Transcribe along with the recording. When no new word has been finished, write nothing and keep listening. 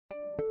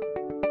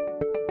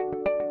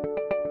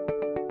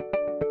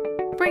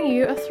Bring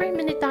you a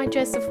 3-minute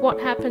digest of what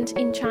happened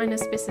in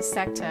China's business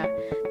sector.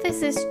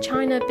 This is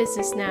China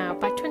Business Now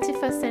by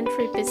 21st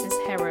Century Business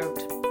Herald.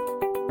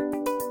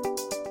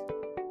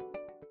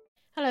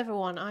 Hello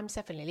everyone, I'm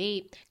Stephanie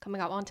Lee.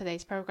 Coming up on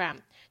today's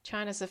program,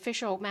 China's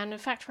official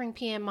manufacturing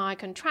PMI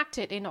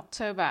contracted in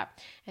October,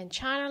 and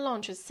China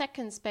launches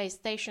second space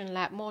station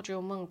lab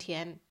module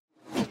Mengtian.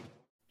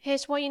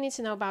 Here's what you need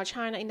to know about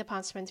China in the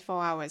past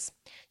 24 hours.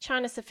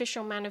 China's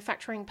official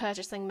Manufacturing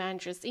Purchasing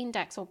Managers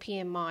Index, or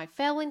PMI,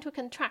 fell into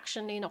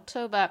contraction in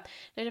October,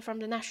 data from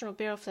the National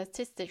Bureau of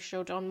Statistics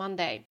showed on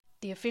Monday.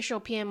 The official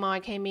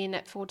PMI came in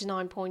at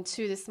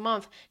 49.2 this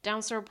month,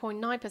 down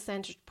 0.9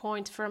 percentage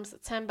points from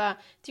September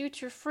due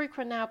to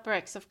frequent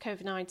outbreaks of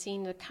COVID-19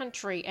 in the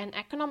country, and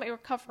economic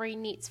recovery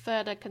needs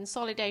further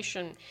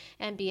consolidation,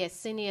 NBS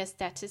senior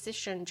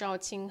statistician Zhao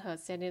Qinghe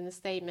said in a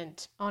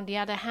statement. On the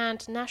other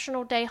hand,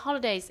 National Day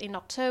holidays in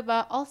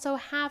October also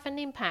have an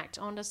impact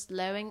on the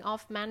slowing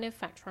of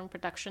manufacturing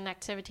production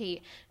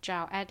activity,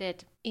 Zhao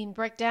added. In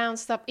breakdown,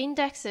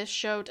 sub-indexes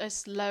showed a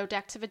slowed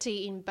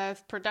activity in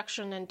both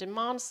production and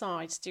demand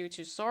sides due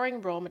to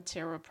soaring raw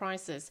material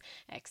prices,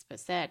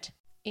 experts said.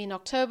 In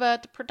October,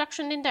 the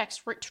production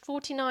index reached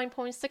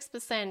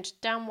 49.6%,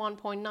 down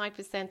 1.9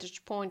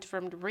 percentage points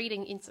from the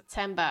reading in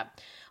September.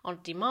 On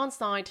the demand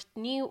side,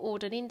 the new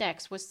order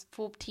index was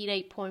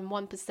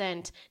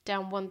 48.1%,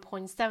 down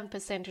 1.7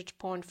 percentage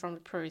points from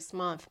the previous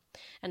month.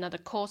 Another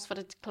cause for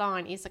the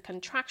decline is a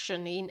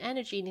contraction in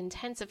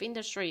energy-intensive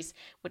industries,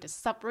 with a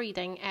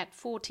sub-reading at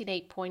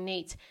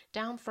 48.8,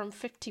 down from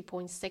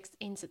 50.6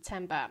 in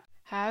September.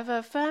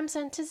 However, firms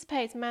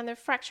anticipate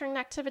manufacturing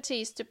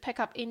activities to pick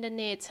up in the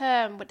near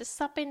term, with the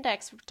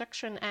sub-index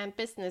reduction and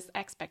business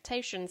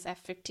expectations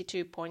at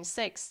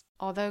 52.6.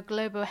 Although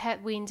global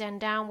headwinds and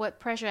downward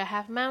pressure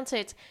have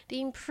mounted, the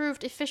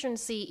improved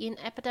efficiency in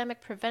epidemic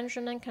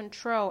prevention and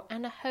control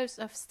and a host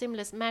of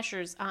stimulus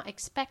measures are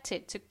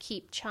expected to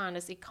keep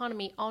China's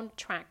economy on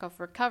track of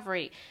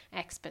recovery,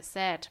 experts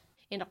said.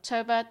 In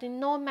October, the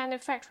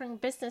non-manufacturing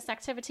business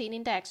activity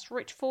index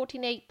reached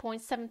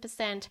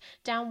 48.7%,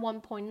 down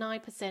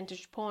 1.9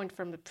 percentage points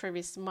from the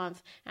previous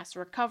month, as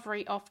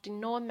recovery of the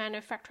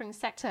non-manufacturing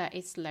sector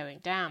is slowing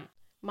down.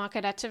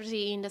 Market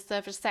activity in the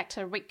service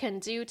sector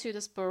weakened due to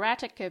the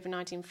sporadic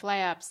COVID-19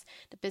 flare-ups.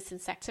 The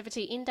business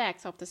activity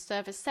index of the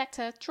service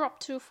sector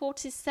dropped to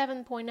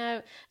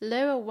 47.0,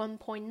 lower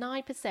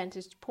 1.9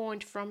 percentage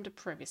points from the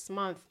previous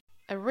month.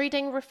 A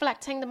reading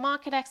reflecting the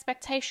market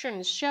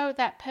expectations showed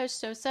that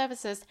postal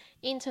services,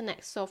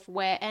 internet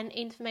software, and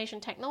information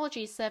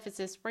technology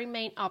services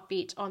remain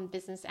upbeat on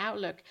business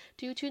outlook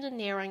due to the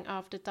nearing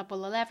of the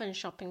Double 11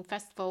 shopping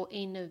festival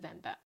in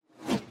November.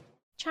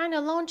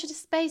 China launched the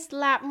Space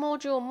Lab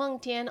module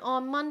Mengtian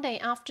on Monday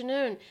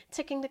afternoon,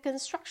 taking the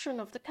construction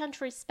of the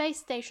country's space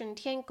station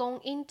Tiangong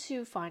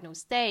into final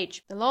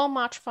stage. The Long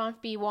March 5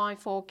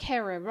 BY-4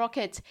 carrier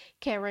rocket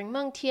carrying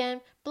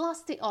Mengtian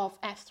blasted off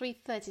at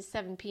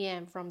 3:37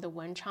 p.m. from the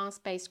Wenchang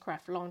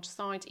spacecraft launch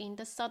site in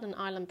the southern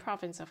island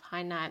province of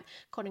Hainan,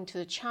 according to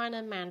the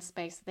China Manned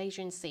Space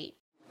Agency.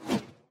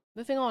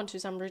 Moving on to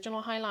some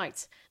regional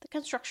highlights. The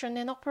construction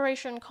and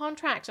operation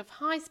contract of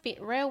high-speed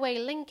railway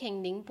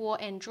linking Ningbo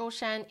and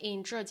Zhoushan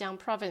in Zhejiang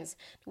province,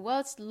 the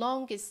world's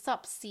longest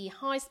subsea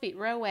high-speed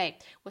railway,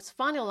 was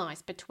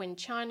finalized between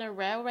China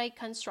Railway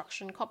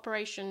Construction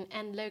Corporation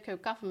and local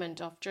government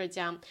of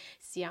Zhejiang,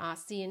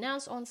 CRRC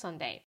announced on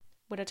Sunday.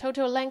 With a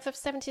total length of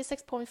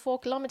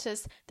 76.4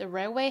 kilometers, the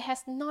railway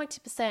has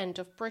 90%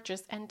 of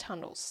bridges and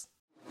tunnels.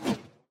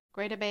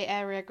 Greater Bay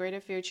Area,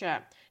 Greater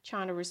Future.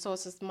 China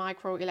Resources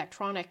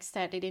Microelectronics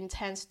said it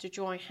intends to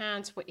join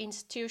hands with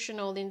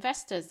institutional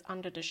investors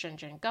under the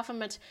Shenzhen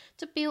government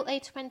to build a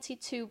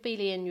 22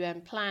 billion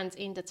yuan plant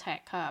in the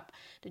tech hub.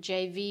 The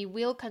JV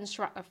will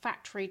construct a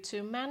factory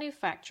to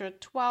manufacture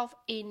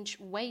 12-inch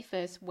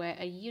wafers where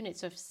a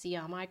unit of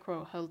CR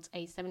Micro holds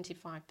a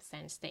 75%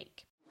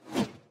 stake.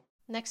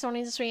 Next on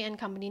industry and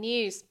company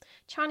news.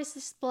 Chinese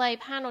display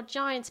panel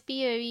giant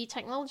BOE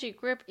Technology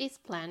Group is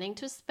planning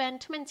to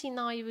spend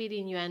 29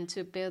 billion yuan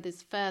to build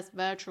its first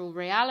virtual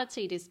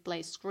reality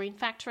display screen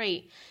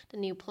factory. The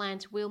new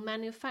plant will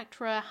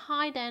manufacture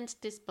high-end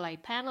display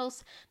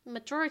panels, the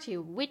majority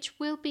of which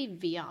will be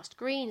VR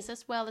screens,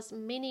 as well as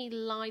mini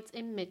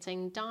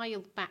light-emitting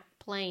dialed-back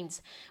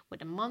planes,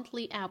 with a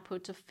monthly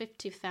output of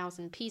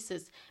 50,000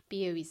 pieces,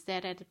 BOE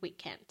said at the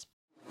weekend.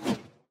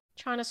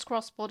 China's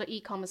cross-border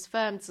e-commerce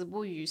firm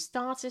Zibuyu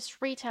started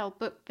its retail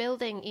book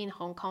building in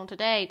Hong Kong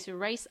today to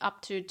raise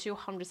up to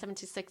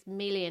 276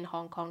 million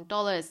Hong Kong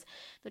dollars.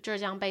 The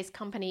Zhejiang-based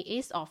company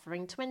is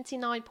offering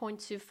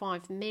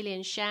 29.25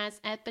 million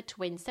shares at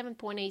between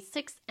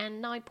 7.86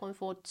 and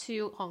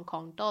 9.42 Hong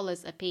Kong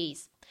dollars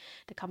apiece.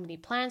 The company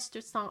plans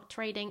to start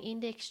trading in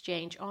the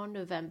exchange on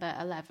November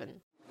 11.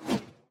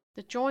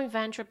 The joint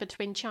venture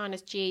between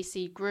China's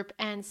GAC Group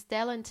and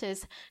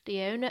Stellantis,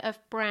 the owner of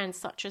brands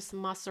such as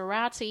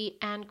Maserati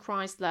and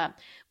Chrysler,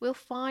 will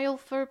file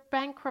for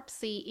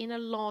bankruptcy in a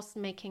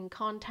loss-making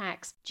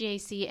context.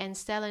 GAC and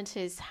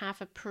Stellantis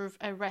have approved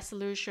a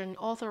resolution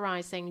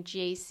authorizing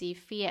GAC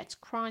Fiat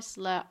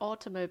Chrysler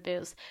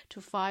automobiles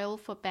to file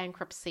for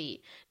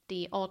bankruptcy,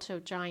 the auto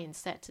giant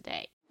said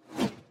today.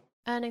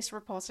 Earnings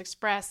reports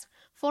express,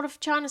 four of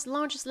China's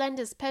largest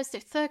lenders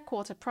posted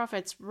third-quarter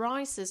profits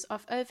rises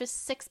of over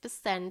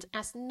 6%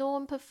 as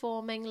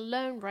non-performing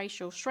loan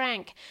ratio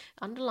shrank,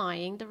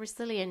 underlying the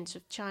resilience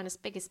of China's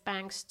biggest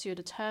banks to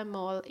the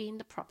turmoil in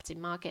the property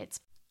market.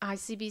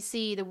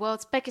 ICBC, the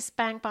world's biggest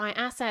bank by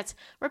assets,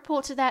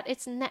 reported that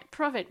its net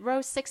profit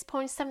rose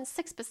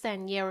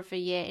 6.76%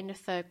 year-over-year in the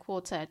third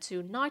quarter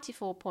to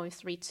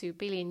 94.32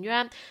 billion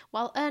yuan,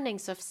 while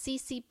earnings of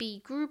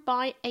CCB grew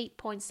by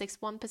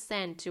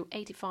 8.61% to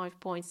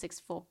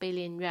 85.64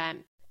 billion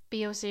yuan.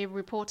 BOC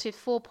reported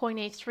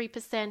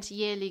 4.83%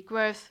 yearly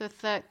growth for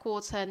third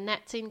quarter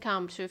net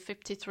income to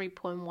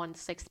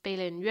 53.16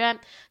 billion yuan,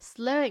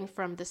 slowing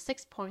from the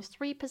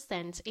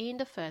 6.3% in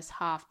the first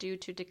half due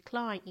to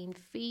decline in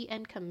fee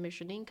and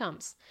commission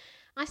incomes.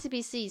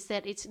 ICBC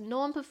said its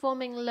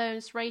non-performing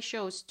loans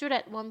ratio stood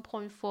at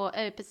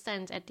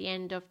 1.40% at the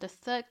end of the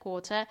third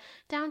quarter,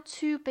 down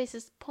 2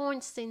 basis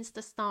points since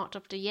the start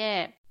of the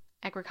year.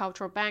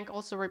 Agricultural Bank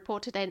also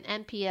reported an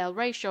NPL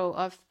ratio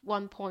of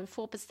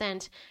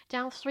 1.4%,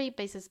 down 3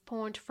 basis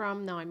points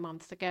from 9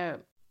 months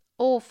ago.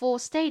 All four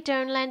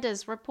state-owned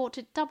lenders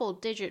reported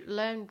double-digit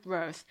loan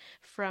growth,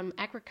 from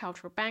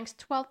Agricultural Bank's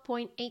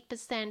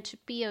 12.8% to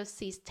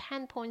BOC's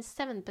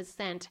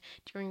 10.7%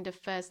 during the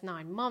first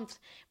 9 months,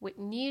 with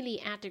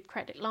newly added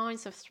credit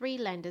lines of three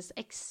lenders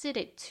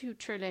exceeded 2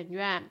 trillion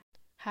yuan.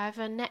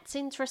 However, net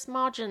interest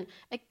margin,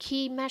 a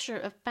key measure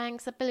of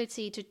banks'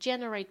 ability to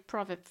generate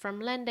profit from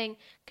lending,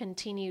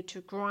 continued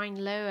to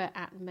grind lower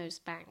at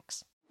most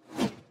banks.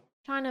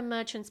 China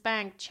Merchants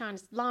Bank,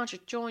 China's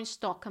largest joint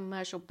stock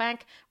commercial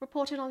bank,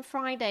 reported on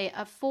Friday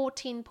a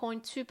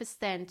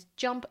 14.2%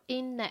 jump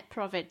in net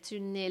profit to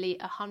nearly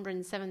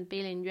 107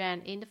 billion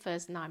yuan in the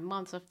first 9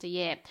 months of the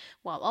year,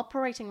 while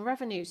operating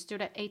revenue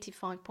stood at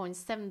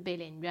 85.7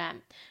 billion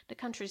yuan. The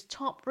country's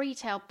top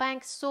retail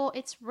bank saw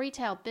its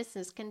retail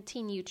business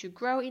continue to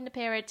grow in the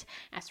period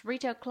as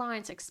retail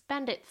clients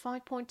expanded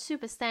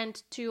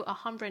 5.2% to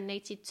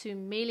 182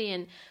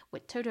 million,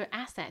 with total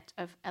assets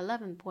of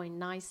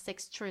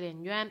 11.96 trillion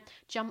yuan,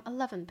 jumped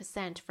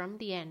 11% from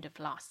the end of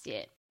last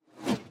year.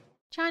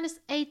 China's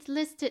 8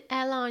 listed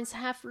airlines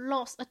have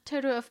lost a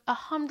total of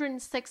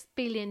 106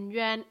 billion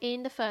yuan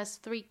in the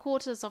first 3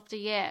 quarters of the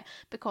year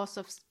because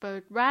of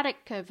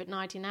sporadic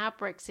COVID-19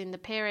 outbreaks in the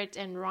period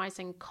and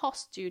rising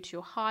costs due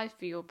to high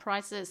fuel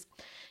prices.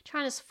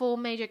 China's 4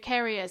 major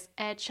carriers,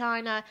 Air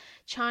China,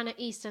 China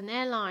Eastern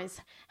Airlines,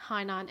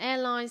 Hainan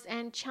Airlines,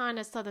 and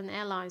China Southern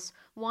Airlines,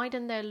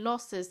 widened their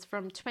losses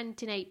from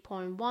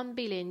 28.1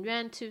 billion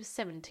yuan to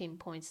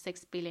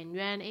 17.6 billion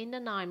yuan in the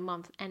 9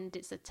 months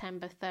ended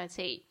September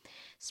 30.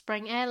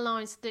 Spring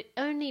Airlines, the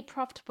only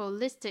profitable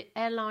listed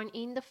airline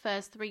in the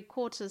first 3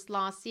 quarters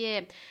last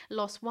year,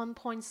 lost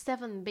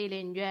 1.7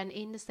 billion yuan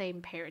in the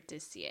same period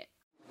this year.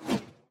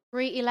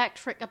 Three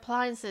electric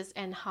appliances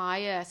and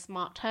Haier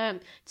Smart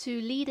Home,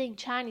 2 leading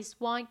Chinese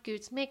white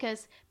goods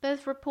makers,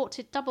 both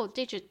reported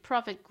double-digit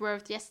profit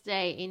growth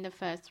yesterday in the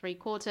first 3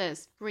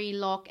 quarters. Three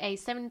logged a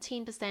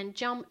 17%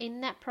 jump in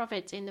net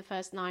profit in the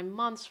first 9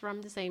 months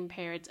from the same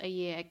period a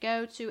year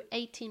ago to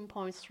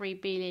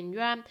 18.3 billion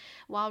yuan,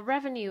 while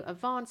revenue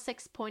advanced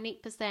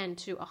 6.8%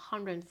 to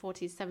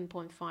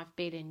 147.5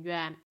 billion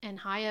yuan. And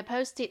Haier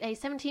posted a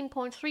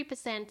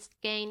 17.3%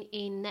 gain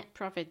in net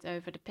profit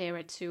over the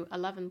period to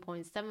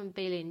 11.7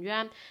 billion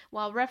yuan,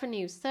 while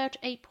revenue surged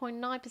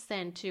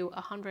 8.9% to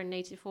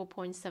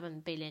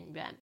 184.7 billion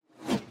yuan.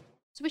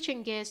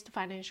 Switching gears to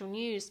financial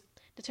news.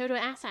 The total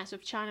assets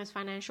of China's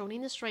financial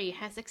industry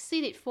has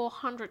exceeded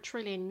 400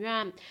 trillion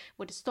yuan,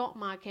 with the stock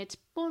market,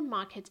 bond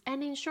market,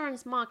 and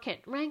insurance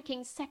market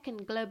ranking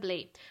second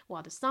globally,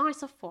 while the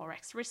size of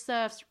forex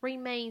reserves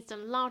remains the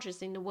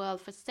largest in the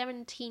world for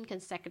 17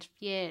 consecutive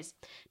years,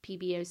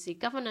 PBOC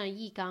Governor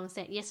Yi Gang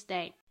said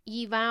yesterday.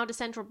 Yi vowed the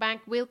central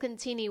bank will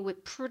continue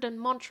with prudent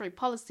monetary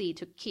policy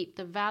to keep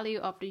the value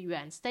of the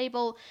yuan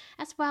stable,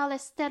 as well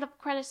as step up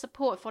credit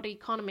support for the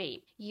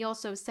economy. He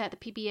also said the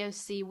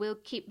PBOC will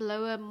keep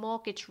lower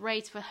mortgage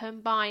rates for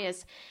home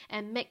buyers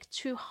and make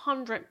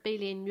 200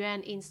 billion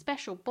yuan in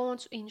special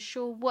bonds to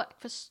ensure work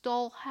for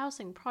stalled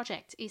housing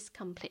projects is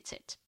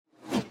completed.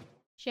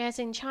 Shares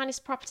in Chinese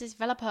property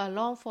developer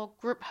Longfor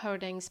Group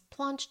Holdings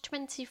plunged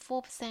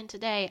 24%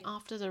 today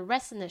after the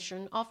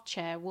resignation of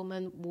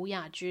chairwoman Wu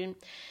Yajun.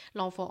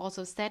 Longfor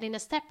also said in a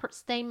separate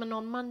statement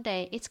on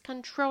Monday its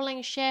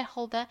controlling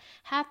shareholder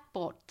had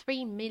bought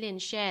 3 million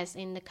shares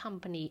in the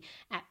company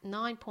at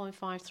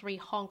 9.53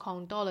 Hong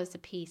Kong dollars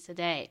apiece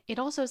today. It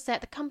also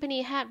said the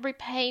company had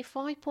repaid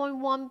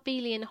 5.1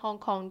 billion Hong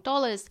Kong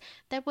dollars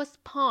that was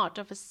part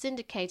of a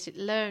syndicated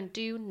loan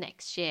due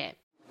next year.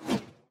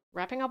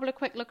 Wrapping up with a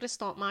quick look at the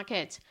stock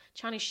market.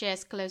 Chinese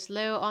shares closed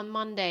low on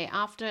Monday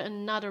after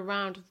another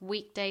round of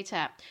weak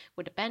data,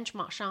 with the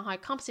benchmark Shanghai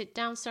Composite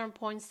down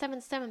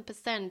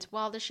 0.77%,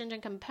 while the Shenzhen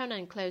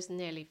Component closed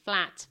nearly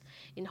flat.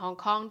 In Hong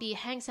Kong, the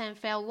Hang Seng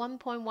fell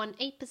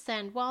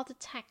 1.18%, while the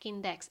Tech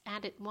Index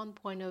added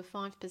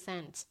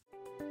 1.05%.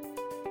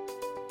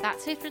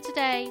 That's it for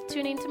today.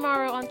 Tune in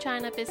tomorrow on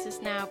China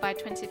Business Now by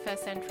 21st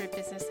Century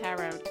Business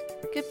Herald.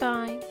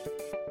 Goodbye.